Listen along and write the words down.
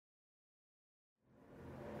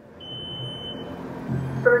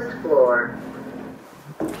First floor.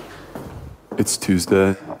 It's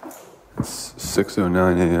Tuesday. It's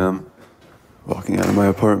 6:09 a.m. Walking out of my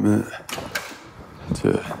apartment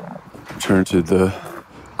to return to the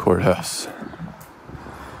courthouse.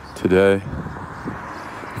 Today,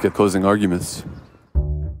 we get closing arguments.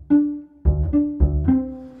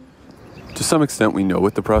 To some extent, we know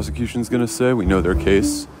what the prosecution's going to say. We know their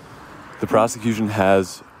case. The prosecution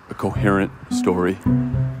has a coherent story,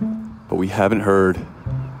 but we haven't heard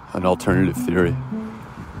an alternative theory.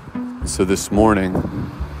 So this morning,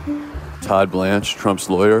 Todd Blanche, Trump's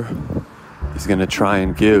lawyer, is going to try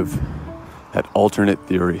and give that alternate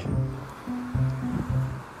theory.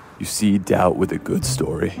 You see doubt with a good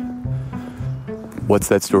story. What's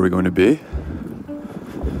that story going to be?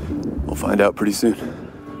 We'll find out pretty soon.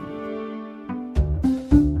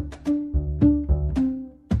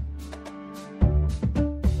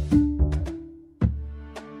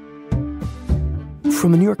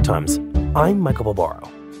 From the New York Times, I'm Michael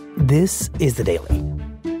Barbaro. This is The Daily.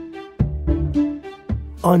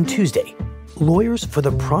 On Tuesday, lawyers for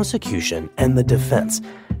the prosecution and the defense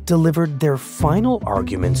delivered their final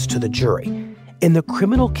arguments to the jury in the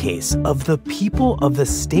criminal case of the people of the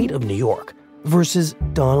state of New York versus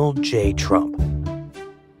Donald J. Trump.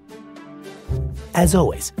 As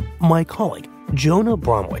always, my colleague, Jonah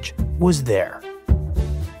Bromwich, was there.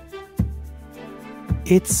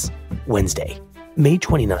 It's Wednesday, May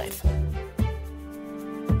 29th.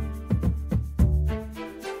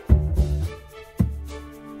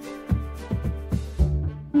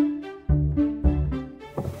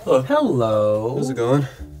 Hello. How's it going?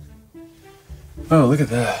 Oh, look at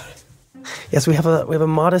that. Yes, we have a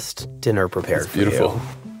modest dinner prepared for you. Beautiful.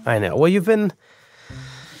 I know. Well, you've been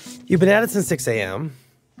at it since 6 a.m.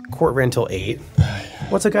 Court ran till 8.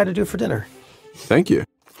 What's a guy to do for dinner? Thank you.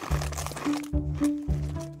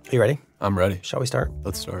 Are you ready? I'm ready. Shall we start?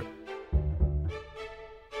 Let's start.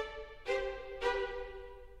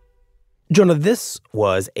 Jonah, this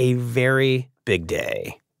was a very big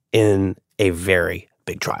day in a very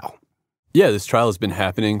big trial. Yeah, this trial has been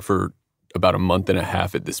happening for about a month and a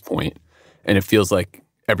half at this point, and it feels like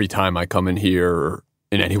every time I come in here or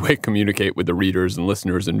in any way communicate with the readers and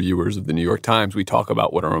listeners and viewers of the New York Times, we talk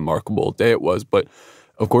about what a remarkable day it was. But,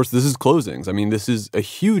 of course, this is closings. I mean, this is a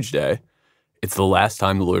huge day. It's the last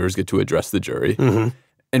time the lawyers get to address the jury. Mm-hmm.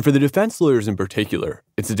 And for the defense lawyers in particular,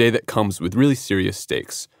 it's a day that comes with really serious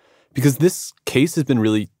stakes because this case has been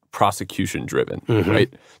really prosecution-driven,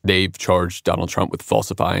 right? They've charged Donald Trump with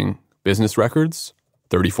falsifying business records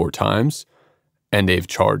 34 times, and they've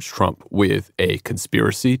charged Trump with a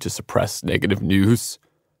conspiracy to suppress negative news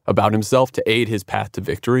about himself to aid his path to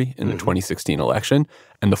victory in the 2016 election.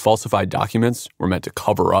 And the falsified documents were meant to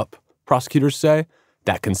cover up, prosecutors say,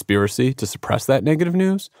 that conspiracy to suppress that negative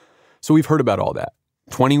news. So we've heard about all that.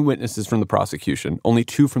 20 witnesses from the prosecution, only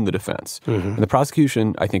 2 from the defense. And the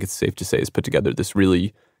prosecution, I think it's safe to say, has put together this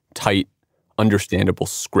really tight, understandable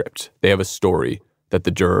script. They have a story that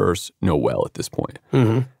the jurors know well at this point.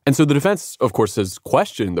 And so the defense, of course, has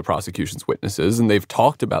questioned the prosecution's witnesses, and they've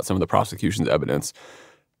talked about some of the prosecution's evidence,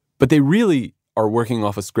 but they really are working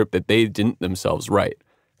off a script that they didn't themselves write.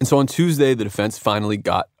 And so on Tuesday, the defense finally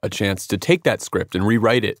got a chance to take that script and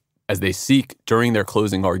rewrite it as they seek, during their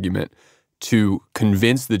closing argument, to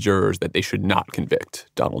convince the jurors that they should not convict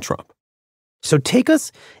Donald Trump. So take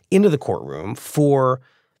us into the courtroom for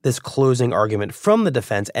this closing argument from the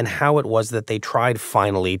defense and how it was that they tried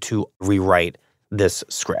finally to rewrite this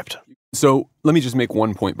script. So let me just make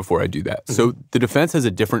one point before I do that. So the defense has a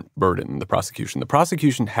different burden than the prosecution. The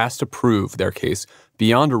prosecution has to prove their case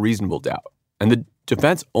beyond a reasonable doubt. And the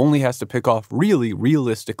defense only has to pick off really,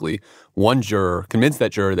 realistically, one juror, convince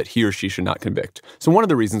that juror that he or she should not convict. So one of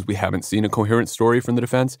the reasons we haven't seen a coherent story from the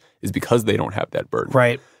defense is because they don't have that burden.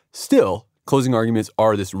 Right. Still, closing arguments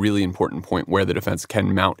are this really important point where the defense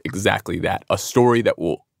can mount exactly that, a story that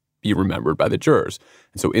will be remembered by the jurors.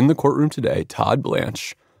 And so in the courtroom today, Todd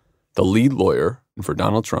Blanche, the lead lawyer for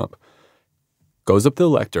Donald Trump, goes up to the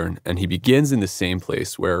lectern and he begins in the same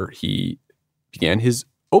place where he began his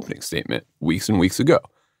opening statement weeks and weeks ago.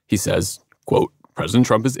 He says, quote, "President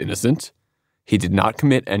Trump is innocent. He did not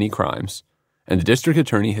commit any crimes, and the district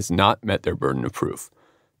attorney has not met their burden of proof,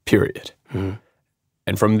 period."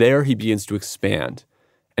 And from there, he begins to expand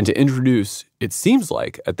and to introduce, it seems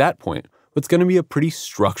like, at that point, what's going to be a pretty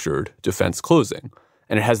structured defense closing.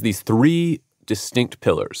 And it has these 3 distinct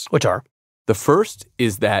pillars. Which are? The first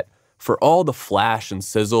is that for all the flash and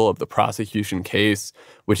sizzle of the prosecution case,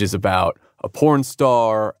 which is about a porn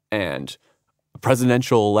star and a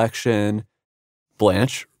presidential election,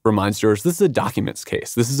 Blanche reminds jurors this is a documents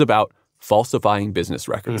case. This is about falsifying business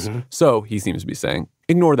records. So he seems to be saying,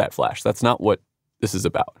 ignore that flash. That's not what this is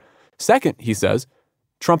about. Second, he says,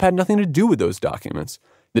 Trump had nothing to do with those documents.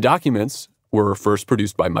 The documents were first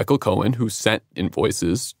produced by Michael Cohen, who sent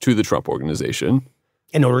invoices to the Trump Organization.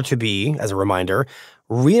 In order to be, as a reminder,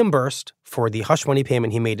 reimbursed for the hush money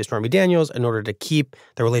payment he made to Stormy Daniels in order to keep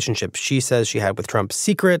the relationship she says she had with Trump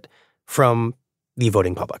secret from the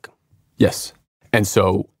voting public. Yes. And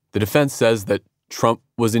so the defense says that Trump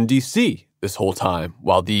was in D.C. this whole time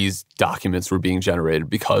while these documents were being generated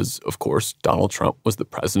because, of course, Donald Trump was the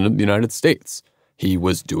president of the United States. He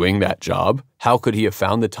was doing that job. How could he have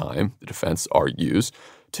found the time, the defense argues,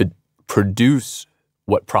 to produce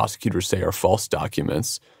what prosecutors say are false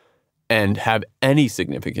documents and have any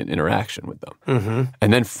significant interaction with them?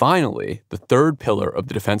 And then finally, the third pillar of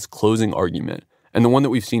the defense closing argument, and the one that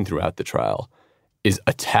we've seen throughout the trial, is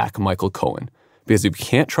attack Michael Cohen. Because if you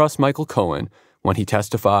can't trust Michael Cohen when he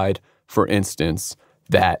testified, for instance,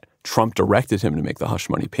 that Trump directed him to make the hush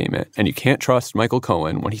money payment, and you can't trust Michael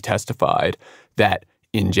Cohen when he testified that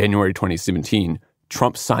in January 2017,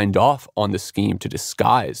 Trump signed off on the scheme to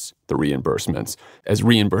disguise the reimbursements as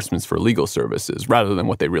reimbursements for legal services rather than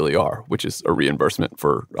what they really are, which is a reimbursement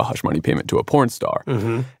for a hush money payment to a porn star.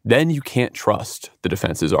 Then you can't trust, the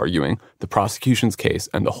defense is arguing, the prosecution's case,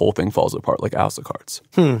 and the whole thing falls apart like a house of cards.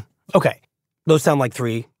 Okay. Those sound like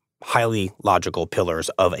three highly logical pillars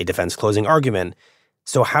of a defense closing argument.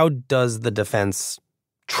 So how does the defense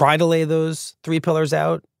try to lay those three pillars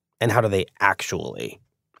out, and how do they actually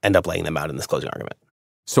end up laying them out in this closing argument?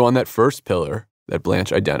 So on that first pillar that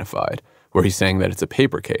Blanche identified, where he's saying that it's a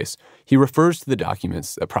paper case, he refers to the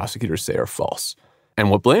documents that prosecutors say are false.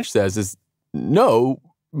 And what Blanche says is, no,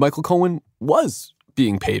 Michael Cohen was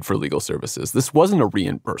being paid for legal services. This wasn't a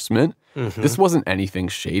reimbursement. This wasn't anything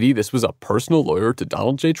shady. This was a personal lawyer to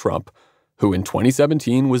Donald J. Trump, who in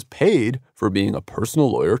 2017 was paid for being a personal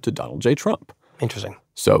lawyer to Donald J. Trump. Interesting.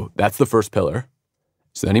 So that's the first pillar.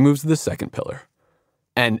 So then he moves to the second pillar.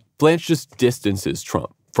 And Blanche just distances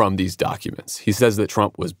Trump from these documents. He says that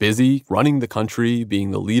Trump was busy running the country,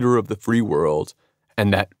 being the leader of the free world,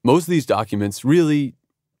 and that most of these documents really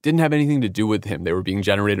didn't have anything to do with him. They were being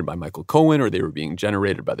generated by Michael Cohen or they were being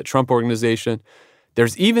generated by the Trump Organization.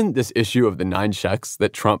 There's even this issue of the 9 checks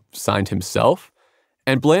that Trump signed himself.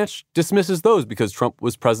 And Blanche dismisses those because Trump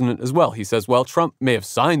was president as well. He says, well, Trump may have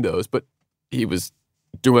signed those, but he was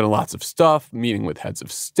doing lots of stuff, meeting with heads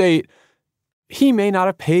of state. He may not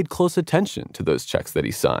have paid close attention to those checks that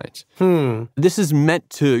he signed. This is meant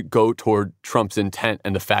to go toward Trump's intent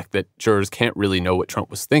and the fact that jurors can't really know what Trump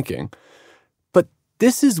was thinking. But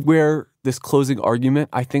this is where this closing argument,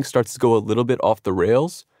 I think, starts to go a little bit off the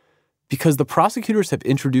rails because the prosecutors have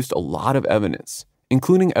introduced a lot of evidence,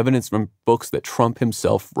 including evidence from books that Trump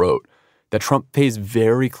himself wrote, that Trump pays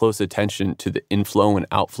very close attention to the inflow and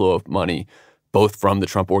outflow of money, both from the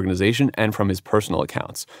Trump Organization and from his personal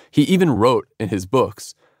accounts. He even wrote in his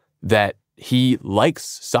books that he likes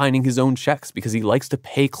signing his own checks because he likes to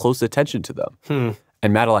pay close attention to them.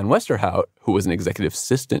 And Madeleine Westerhout, who was an executive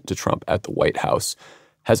assistant to Trump at the White House,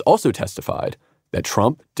 has also testified that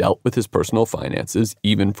Trump dealt with his personal finances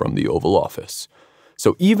even from the Oval Office.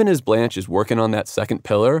 So even as Blanche is working on that second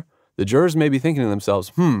pillar, the jurors may be thinking to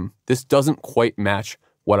themselves, this doesn't quite match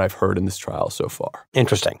what I've heard in this trial so far.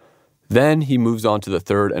 Interesting. Then he moves on to the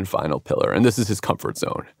third and final pillar, and this is his comfort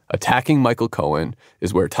zone. Attacking Michael Cohen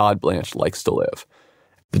is where Todd Blanche likes to live.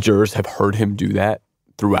 The jurors have heard him do that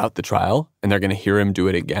throughout the trial, and they're going to hear him do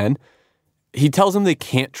it again. He tells them they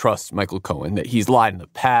can't trust Michael Cohen, that he's lied in the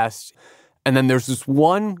past. And then there's this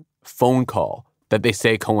one phone call that they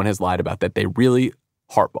say Cohen has lied about that they really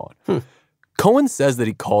harp on. Cohen says that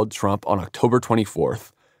he called Trump on October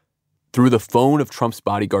 24th through the phone of Trump's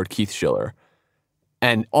bodyguard, Keith Schiller.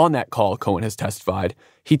 And on that call, Cohen has testified,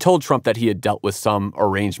 he told Trump that he had dealt with some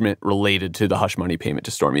arrangement related to the hush money payment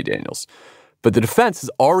to Stormy Daniels. But the defense has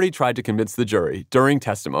already tried to convince the jury during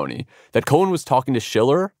testimony that Cohen was talking to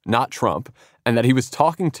Schiller, not Trump, and that he was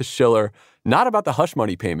talking to Schiller not about the hush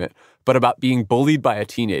money payment, but about being bullied by a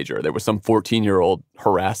teenager. There was some 14-year-old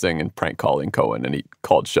harassing and prank calling Cohen, and he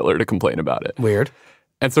called Schiller to complain about it. Weird.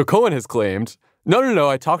 And so Cohen has claimed, no,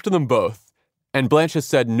 I talked to them both. And Blanche has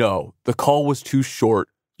said, no, the call was too short.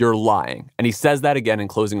 You're lying. And he says that again in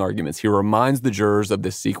closing arguments. He reminds the jurors of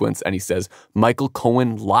this sequence, and he says, Michael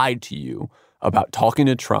Cohen lied to you about talking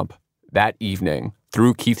to Trump that evening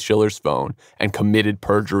through Keith Schiller's phone and committed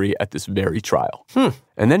perjury at this very trial.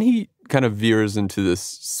 And then he kind of veers into this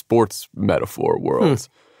sports metaphor world.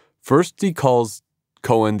 First, he calls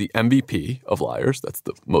Cohen the MVP of liars. That's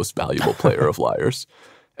the most valuable player of liars.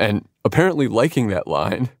 And apparently liking that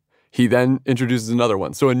line, He then introduces another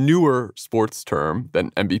one. So a newer sports term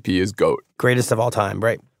than MVP is GOAT. Greatest of all time,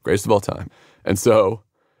 right? Greatest of all time. And so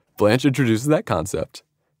Blanche introduces that concept.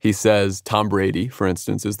 He says Tom Brady, for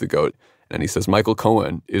instance, is the GOAT. And he says Michael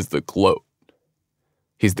Cohen is the GLOAT.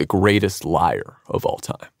 He's the greatest liar of all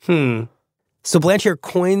time. So Blanche here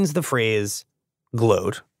coins the phrase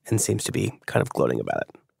gloat and seems to be kind of gloating about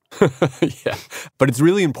it. Yeah. But it's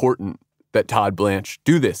really important that Todd Blanche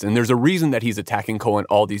do this. And there's a reason that he's attacking Cohen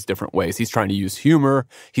all these different ways. He's trying to use humor.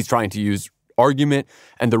 He's trying to use argument.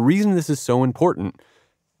 And the reason this is so important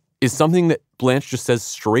is something that Blanche just says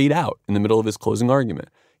straight out in the middle of his closing argument.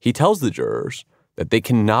 He tells the jurors that they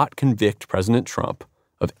cannot convict President Trump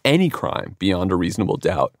of any crime beyond a reasonable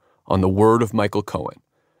doubt on the word of Michael Cohen.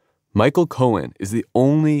 Michael Cohen is the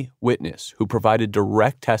only witness who provided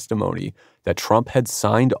direct testimony that Trump had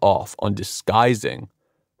signed off on disguising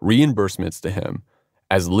reimbursements to him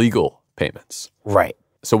as legal payments. Right.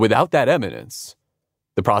 So without that evidence,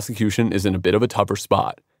 the prosecution is in a bit of a tougher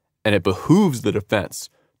spot, and it behooves the defense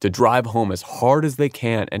to drive home as hard as they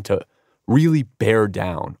can and to really bear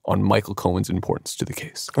down on Michael Cohen's importance to the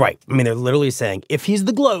case. Right. I mean, they're literally saying, if he's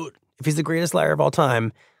the GLOAT, if he's the greatest liar of all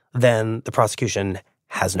time, then the prosecution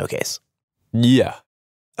has no case. Yeah.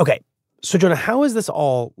 Okay. So, Jonah, how is this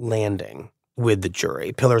all landing with the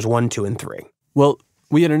jury, pillars 1, 2, and 3? Well,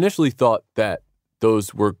 we had initially thought that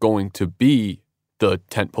those were going to be the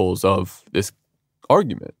tentpoles of this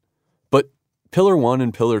argument. But pillar 1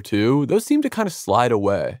 and pillar 2, those seem to kind of slide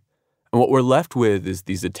away. And what we're left with is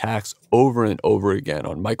these attacks over and over again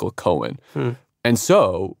on Michael Cohen. And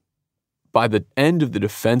so, by the end of the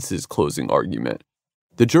defense's closing argument,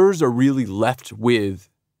 the jurors are really left with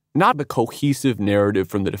not the cohesive narrative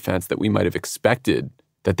from the defense that we might have expected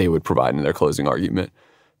that they would provide in their closing argument,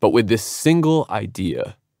 but with this single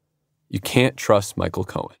idea: you can't trust Michael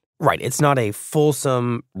Cohen. Right. It's not a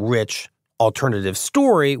fulsome, rich, alternative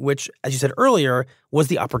story, which, as you said earlier, was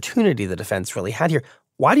the opportunity the defense really had here.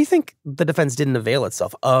 Why do you think the defense didn't avail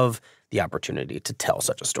itself of the opportunity to tell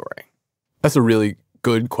such a story? That's a really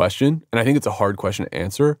good question, and I think it's a hard question to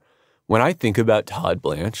answer. When I think about Todd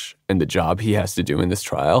Blanche and the job he has to do in this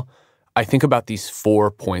trial, I think about these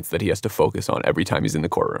 4 points that he has to focus on every time he's in the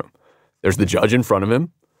courtroom. There's the judge in front of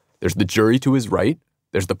him. There's the jury to his right.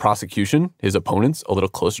 There's the prosecution, his opponents, a little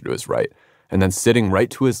closer to his right. And then sitting right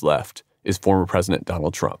to his left is former President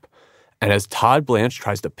Donald Trump. And as Todd Blanche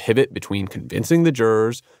tries to pivot between convincing the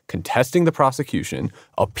jurors, contesting the prosecution,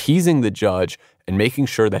 appeasing the judge, and making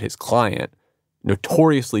sure that his client,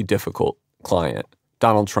 notoriously difficult client,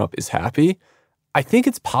 Donald Trump, is happy, I think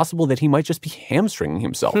it's possible that he might just be hamstringing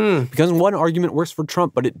himself. Because one argument works for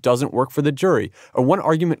Trump, but it doesn't work for the jury. Or one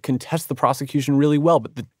argument contests the prosecution really well,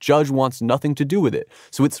 but the judge wants nothing to do with it.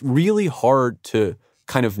 So it's really hard to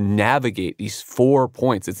kind of navigate these 4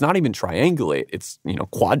 points. It's not even triangulate. It's,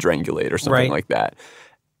 quadrangulate or something like that.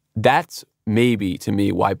 That's maybe, to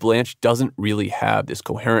me, why Blanche doesn't really have this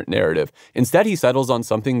coherent narrative. Instead, he settles on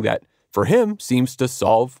something that, for him, seems to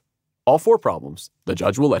solve all 4 problems. The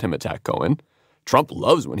judge will let him attack Cohen. Trump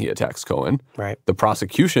loves when he attacks Cohen. Right. The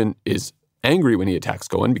prosecution is angry when he attacks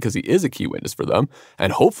Cohen because he is a key witness for them.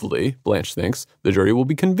 And hopefully, Blanche thinks, the jury will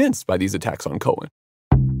be convinced by these attacks on Cohen.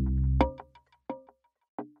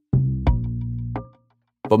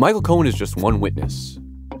 But Michael Cohen is just one witness.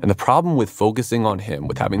 And the problem with focusing on him,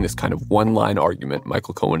 with having this kind of one-line argument,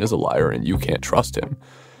 Michael Cohen is a liar and you can't trust him,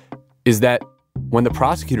 is that when the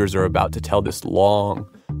prosecutors are about to tell this long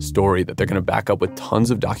story that they're going to back up with tons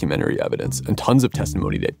of documentary evidence and tons of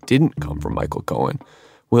testimony that didn't come from Michael Cohen,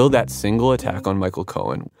 will that single attack on Michael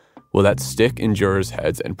Cohen, will that stick in jurors'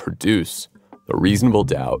 heads and produce the reasonable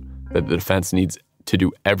doubt that the defense needs to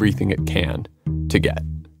do everything it can to get?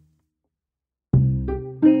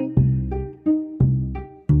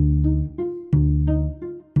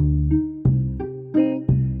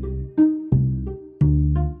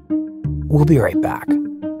 We'll be right back.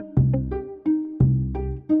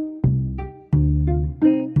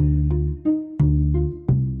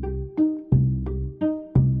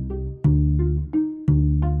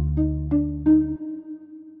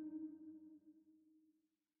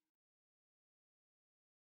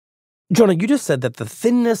 Jonah, you just said that the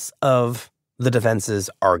thinness of the defense's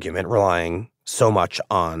argument, relying so much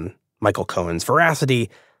on Michael Cohen's veracity,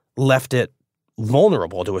 left it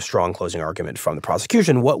vulnerable to a strong closing argument from the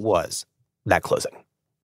prosecution. What was that closing?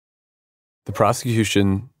 The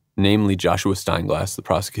prosecution, namely Joshua Steinglass, the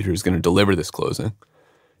prosecutor, is going to deliver this closing.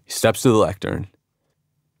 He steps to the lectern,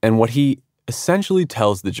 and what he essentially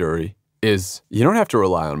tells the jury is, you don't have to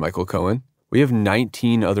rely on Michael Cohen. We have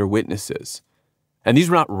 19 other witnesses. And these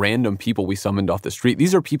were not random people we summoned off the street.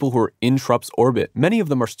 These are people who are in Trump's orbit. Many of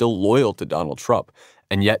them are still loyal to Donald Trump.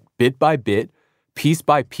 And yet, bit by bit, piece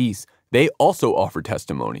by piece, they also offer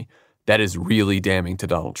testimony that is really damning to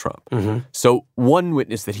Donald Trump. So one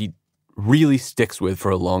witness that he really sticks with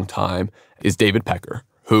for a long time is David Pecker,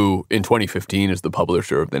 who in 2015 is the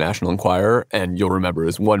publisher of the National Enquirer, and you'll remember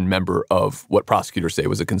is one member of what prosecutors say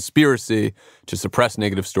was a conspiracy to suppress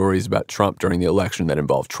negative stories about Trump during the election that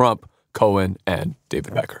involved Trump, Cohen, and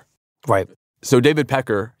David Pecker. Right. So David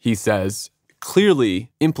Pecker, he says,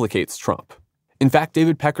 clearly implicates Trump. In fact,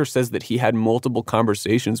 David Pecker says that he had multiple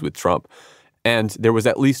conversations with Trump, and there was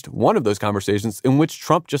at least one of those conversations in which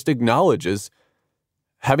Trump just acknowledges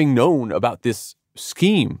having known about this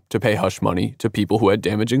scheme to pay hush money to people who had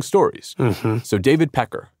damaging stories. So David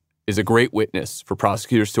Pecker is a great witness for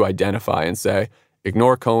prosecutors to identify and say,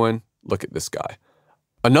 ignore Cohen, look at this guy.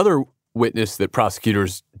 Another witness that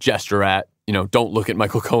prosecutors gesture at, don't look at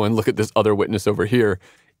Michael Cohen, look at this other witness over here,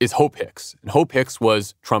 is Hope Hicks. And Hope Hicks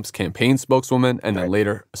was Trump's campaign spokeswoman and then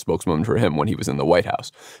later a spokeswoman for him when he was in the White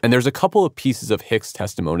House. And there's a couple of pieces of Hicks'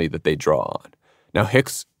 testimony that they draw on. Now,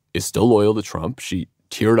 Hicks is still loyal to Trump. She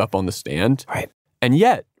teared up on the stand. Right. And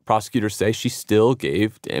yet, prosecutors say she still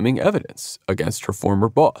gave damning evidence against her former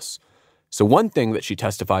boss. So one thing that she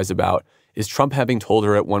testifies about is Trump having told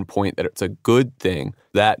her at one point that it's a good thing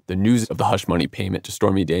that the news of the hush money payment to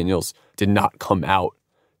Stormy Daniels did not come out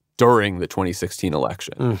during the 2016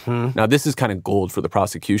 election. Now, this is kind of gold for the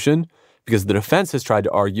prosecution because the defense has tried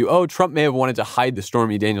to argue, Trump may have wanted to hide the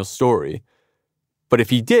Stormy Daniels story, but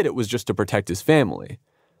if he did, it was just to protect his family.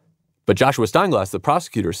 But Joshua Steinglass, the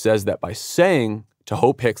prosecutor, says that by saying to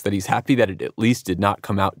Hope Hicks that he's happy that it at least did not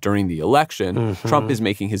come out during the election, Trump is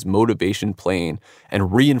making his motivation plain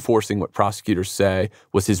and reinforcing what prosecutors say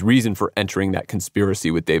was his reason for entering that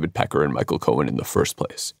conspiracy with David Pecker and Michael Cohen in the first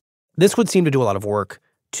place. This would seem to do a lot of work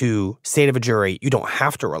to say to a jury, you don't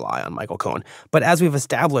have to rely on Michael Cohen. But as we've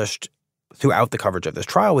established throughout the coverage of this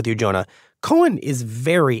trial with you, Jonah, Cohen is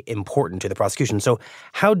very important to the prosecution. So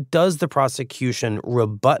how does the prosecution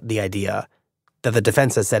rebut the idea that the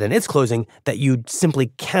defense has said in its closing that you simply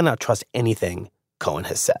cannot trust anything Cohen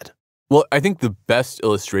has said? Well, I think the best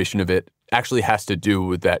illustration of it actually has to do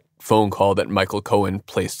with that phone call that Michael Cohen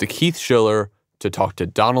placed to Keith Schiller to talk to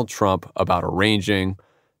Donald Trump about arranging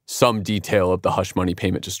some detail of the hush money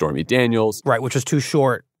payment to Stormy Daniels. Right, which was too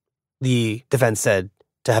short, the defense said,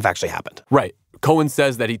 to have actually happened. Right. Cohen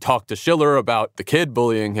says that he talked to Schiller about the kid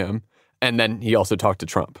bullying him, and then he also talked to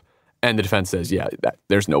Trump. And the defense says,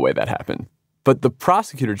 there's no way that happened. But the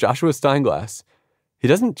prosecutor, Joshua Steinglass, he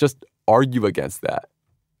doesn't just argue against that.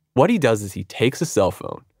 What he does is he takes a cell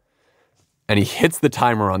phone and he hits the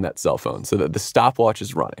timer on that cell phone so that the stopwatch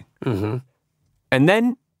is running. And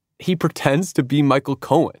then he pretends to be Michael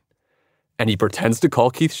Cohen. And he pretends to call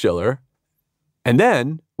Keith Schiller. And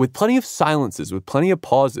then, with plenty of silences, with plenty of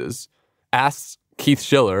pauses, asks Keith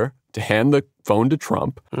Schiller to hand the phone to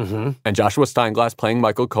Trump. And Joshua Steinglass, playing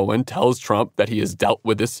Michael Cohen, tells Trump that he has dealt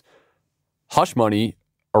with this hush money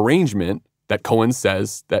arrangement that Cohen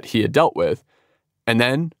says that he had dealt with. And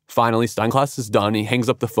then, finally, Steinglass is done. He hangs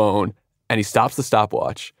up the phone, and he stops the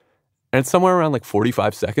stopwatch. And it's somewhere around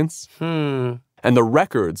 45 seconds. And the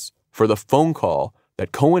records for the phone call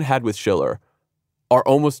that Cohen had with Schiller are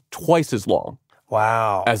almost twice as long.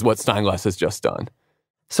 Wow. As what Steinglass has just done.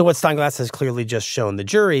 So what Steinglass has clearly just shown the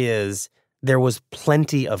jury is there was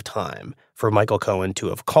plenty of time for Michael Cohen to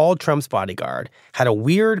have called Trump's bodyguard, had a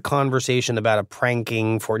weird conversation about a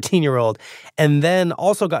pranking 14-year-old, and then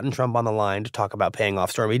also gotten Trump on the line to talk about paying off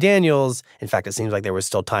Stormy Daniels. In fact, it seems like there was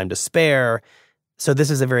still time to spare. So this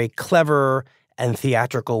is a very clever and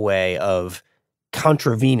theatrical way of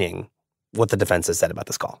contravening what the defense has said about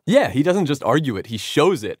this call. Yeah, he doesn't just argue it. He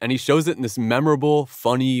shows it, and he shows it in this memorable,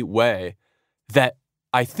 funny way that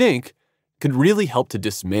I think could really help to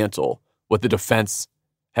dismantle what the defense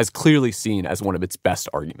has clearly seen as one of its best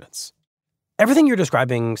arguments. Everything you're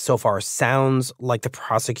describing so far sounds like the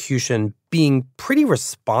prosecution being pretty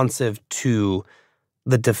responsive to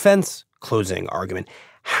the defense closing argument.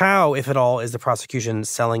 How, if at all, is the prosecution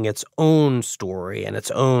selling its own story and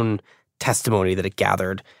its own testimony that it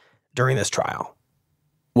gathered during this trial?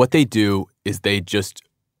 What they do is they just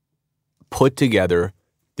put together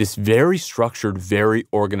this very structured, very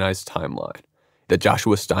organized timeline that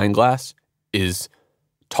Joshua Steinglass is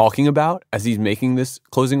talking about as he's making this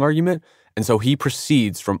closing argument. And so he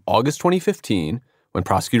proceeds from August 2015, when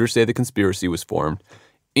prosecutors say the conspiracy was formed,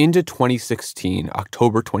 into 2016,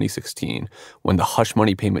 October 2016, when the hush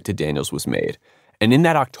money payment to Daniels was made. And in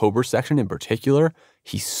that October section in particular,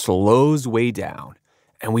 he slows way down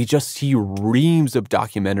and we just see reams of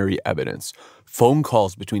documentary evidence, phone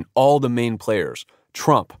calls between all the main players,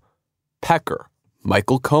 Trump, Pecker,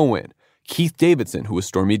 Michael Cohen, Keith Davidson, who was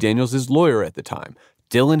Stormy Daniels' lawyer at the time,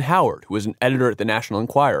 Dylan Howard, who was an editor at the National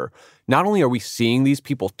Enquirer. Not only are we seeing these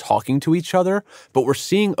people talking to each other, but we're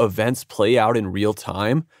seeing events play out in real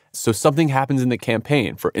time. So something happens in the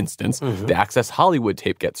campaign. For instance, the Access Hollywood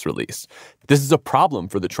tape gets released. This is a problem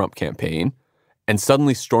for the Trump campaign. And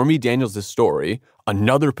suddenly Stormy Daniels' story,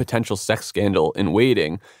 another potential sex scandal in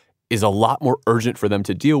waiting, is a lot more urgent for them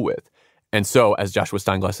to deal with. And so, as Joshua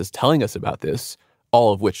Steinglass is telling us about this,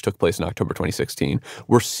 all of which took place in October 2016,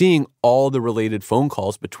 we're seeing all the related phone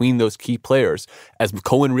calls between those key players as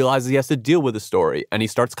Cohen realizes he has to deal with the story, and he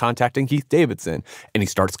starts contacting Keith Davidson, and he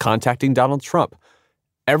starts contacting Donald Trump.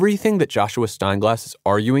 Everything that Joshua Steinglass is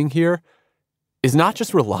arguing here is not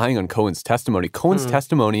just relying on Cohen's testimony. Cohen's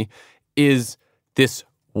testimony is this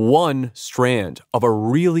one strand of a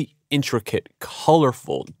really intricate,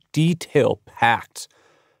 colorful, detail-packed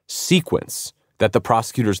sequence that the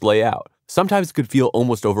prosecutors lay out. Sometimes it could feel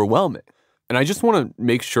almost overwhelming. And I just want to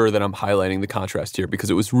make sure that I'm highlighting the contrast here because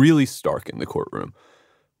it was really stark in the courtroom.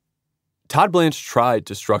 Todd Blanche tried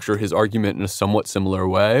to structure his argument in a somewhat similar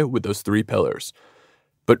way with those three pillars.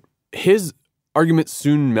 But his argument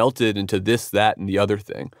soon melted into this, that, and the other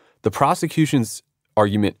thing. The prosecution's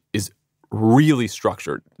argument is really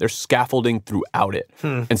structured. There's scaffolding throughout it.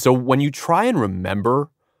 And so when you try and remember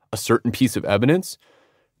a certain piece of evidence,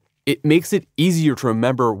 it makes it easier to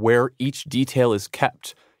remember where each detail is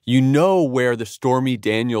kept. You know where the Stormy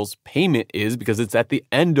Daniels payment is because it's at the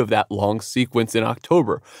end of that long sequence in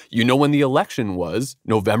October. You know when the election was,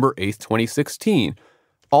 November 8th, 2016.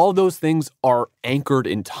 All those things are anchored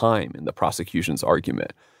in time in the prosecution's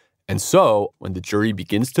argument. And so when the jury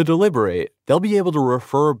begins to deliberate, they'll be able to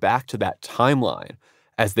refer back to that timeline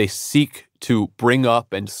as they seek to bring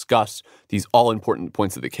up and discuss these all-important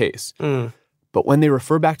points of the case. But when they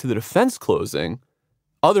refer back to the defense closing,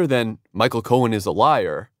 other than Michael Cohen is a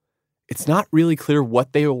liar, it's not really clear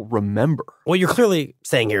what they'll remember. What you're clearly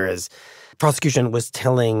saying here is prosecution was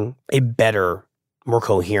telling a better, more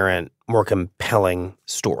coherent, more compelling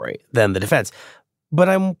story than the defense. But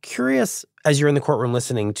I'm curious, as you're in the courtroom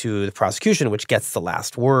listening to the prosecution, which gets the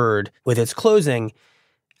last word with its closing,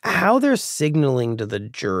 how they're signaling to the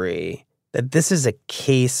jury that this is a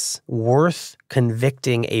case worth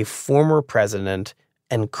convicting a former president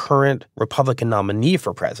and current Republican nominee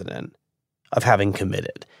for president of having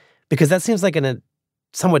committed. Because that seems like a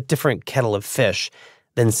somewhat different kettle of fish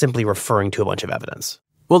than simply referring to a bunch of evidence.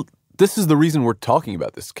 Well, this is the reason we're talking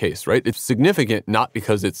about this case, right? It's significant not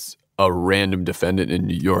because it's a random defendant in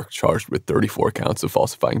New York charged with 34 counts of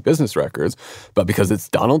falsifying business records, but because it's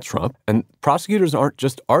Donald Trump. And prosecutors aren't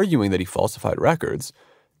just arguing that he falsified records.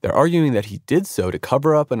 They're arguing that he did so to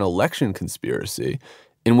cover up an election conspiracy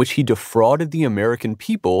in which he defrauded the American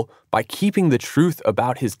people by keeping the truth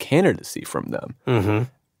about his candidacy from them.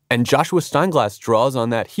 And Joshua Steinglass draws on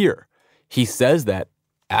that here. He says that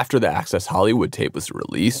after the Access Hollywood tape was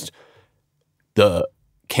released, the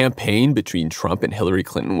campaign between Trump and Hillary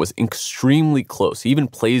Clinton was extremely close. He even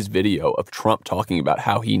plays video of Trump talking about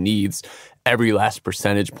how he needs every last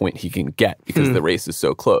percentage point he can get because the race is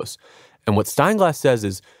so close. And what Steinglass says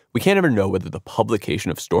is we can't ever know whether the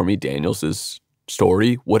publication of Stormy Daniels'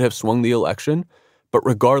 story would have swung the election. But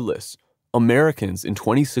regardless, Americans in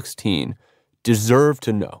 2016 deserve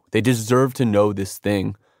to know. They deserve to know this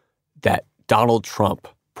thing that Donald Trump,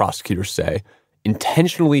 prosecutors say,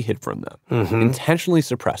 intentionally hid from them, intentionally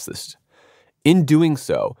suppressed this. In doing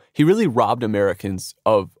so, he really robbed Americans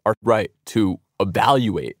of our right to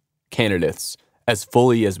evaluate candidates as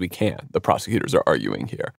fully as we can, the prosecutors are arguing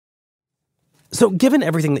here. So given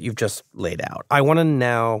everything that you've just laid out, I want to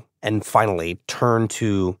now and finally turn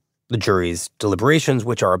to the jury's deliberations,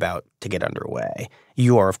 which are about to get underway.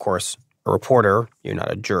 You are, of course, a reporter. You're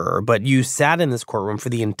not a juror, but you sat in this courtroom for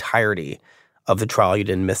the entirety of the trial. You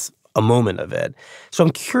didn't miss a moment of it. So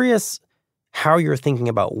I'm curious how you're thinking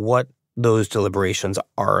about what those deliberations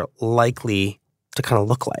are likely to kind of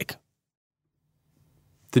look like.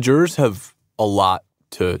 The jurors have a lot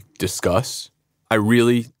to discuss. I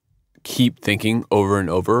really keep thinking over and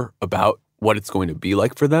over about what it's going to be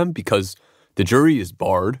like for them because the jury is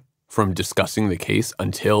barred from discussing the case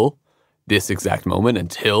until this exact moment,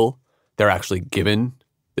 until they're actually given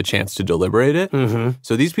the chance to deliberate it.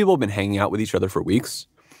 So these people have been hanging out with each other for weeks,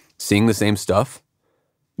 seeing the same stuff,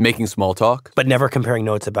 making small talk. But never comparing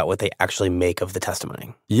notes about what they actually make of the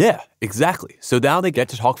testimony. Yeah, exactly. So now they get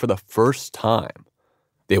to talk for the first time.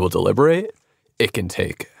 They will deliberate. It can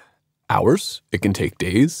take hours. It can take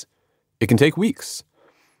days. It can take weeks.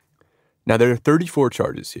 Now, there are 34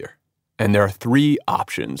 charges here, and there are 3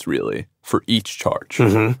 options, really, for each charge.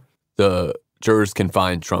 Mm-hmm. The jurors can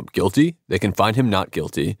find Trump guilty, they can find him not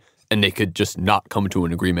guilty, and they could just not come to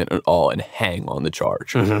an agreement at all and hang on the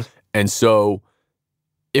charge. Mm-hmm. And so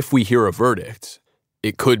if we hear a verdict,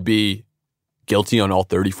 it could be guilty on all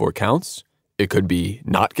 34 counts. It could be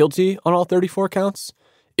not guilty on all 34 counts.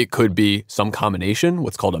 It could be some combination,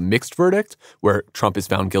 what's called a mixed verdict, where Trump is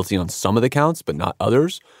found guilty on some of the counts, but not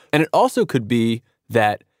others. And it also could be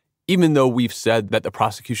that even though we've said that the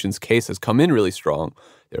prosecution's case has come in really strong,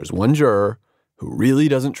 there's one juror who really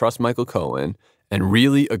doesn't trust Michael Cohen and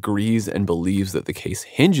really agrees and believes that the case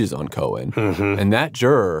hinges on Cohen. Mm-hmm. And that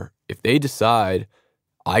juror, if they decide,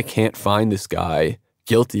 I can't find this guy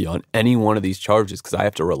guilty on any one of these charges because I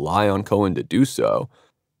have to rely on Cohen to do so,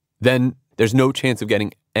 then there's no chance of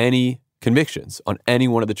getting any convictions on any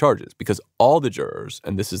one of the charges because all the jurors,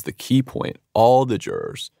 and this is the key point, all the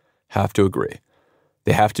jurors have to agree.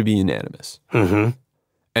 They have to be unanimous. Mm-hmm.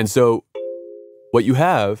 And so what you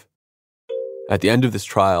have at the end of this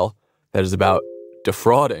trial that is about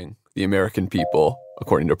defrauding the American people,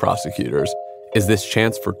 according to prosecutors, is this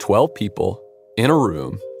chance for 12 people in a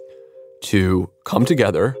room to come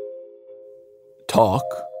together, talk,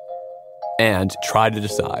 and try to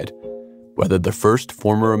decide whether the first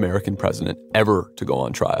former American president ever to go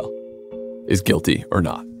on trial is guilty or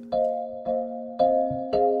not.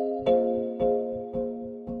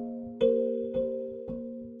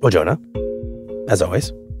 Well, Jonah, as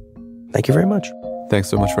always, thank you very much. Thanks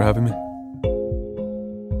so much for having me.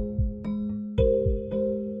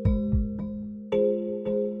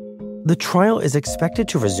 The trial is expected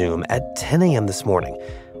to resume at 10 a.m. this morning,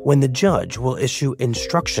 when the judge will issue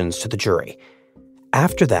instructions to the jury.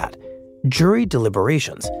 After that, jury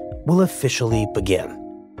deliberations will officially begin.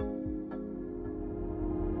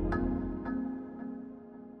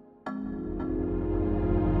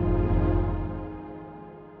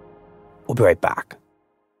 We'll be right back.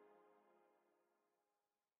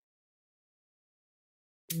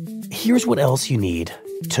 Here's what else you need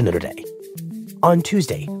to know today. On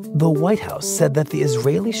Tuesday, the White House said that the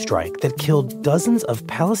Israeli strike that killed dozens of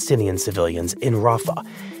Palestinian civilians in Rafah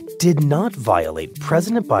did not violate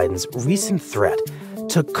President Biden's recent threat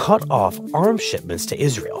to cut off arms shipments to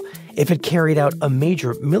Israel if it carried out a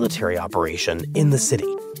major military operation in the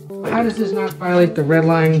city. How does this not violate the red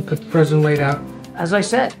line that the president laid out? As I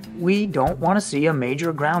said, we don't want to see a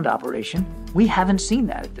major ground operation. We haven't seen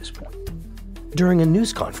that at this point. During a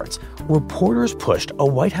news conference, reporters pushed a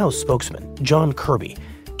White House spokesman, John Kirby,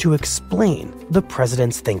 to explain the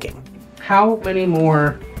president's thinking. How many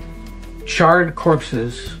more charred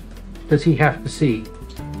corpses does he have to see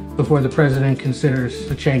before the president considers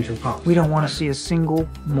a change in policy? We don't want to see a single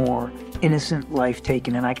more innocent life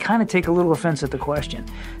taken, and I kind of take a little offense at the question.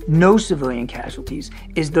 No civilian casualties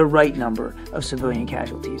is the right number of civilian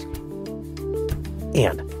casualties.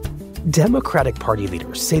 And Democratic Party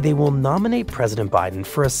leaders say they will nominate President Biden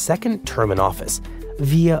for a second term in office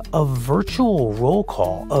via a virtual roll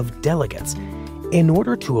call of delegates in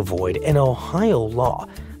order to avoid an Ohio law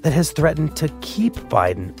that has threatened to keep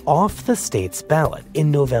Biden off the state's ballot in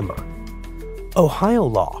November. Ohio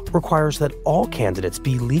law requires that all candidates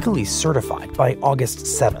be legally certified by August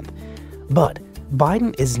 7th, but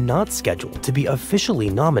Biden is not scheduled to be officially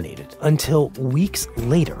nominated until weeks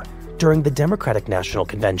later during the Democratic National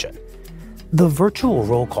Convention. The virtual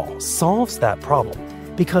roll call solves that problem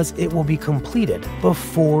because it will be completed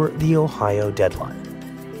before the Ohio deadline.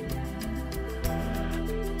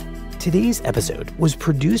 Today's episode was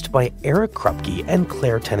produced by Eric Krupke and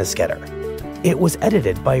Claire Tennisketter. It was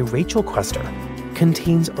edited by Rachel Quester,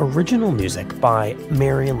 contains original music by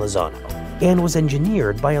Marian Lozano, and was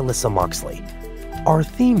engineered by Alyssa Moxley. Our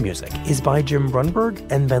theme music is by Jim Brunberg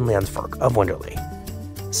and Ben Lansberg of Wonderly.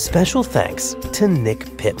 Special thanks to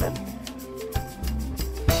Nick Pittman.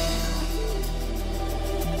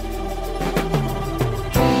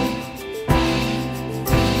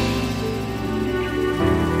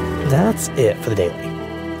 That's it for the Daily.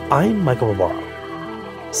 I'm Michael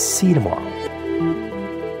Barbaro. See you tomorrow.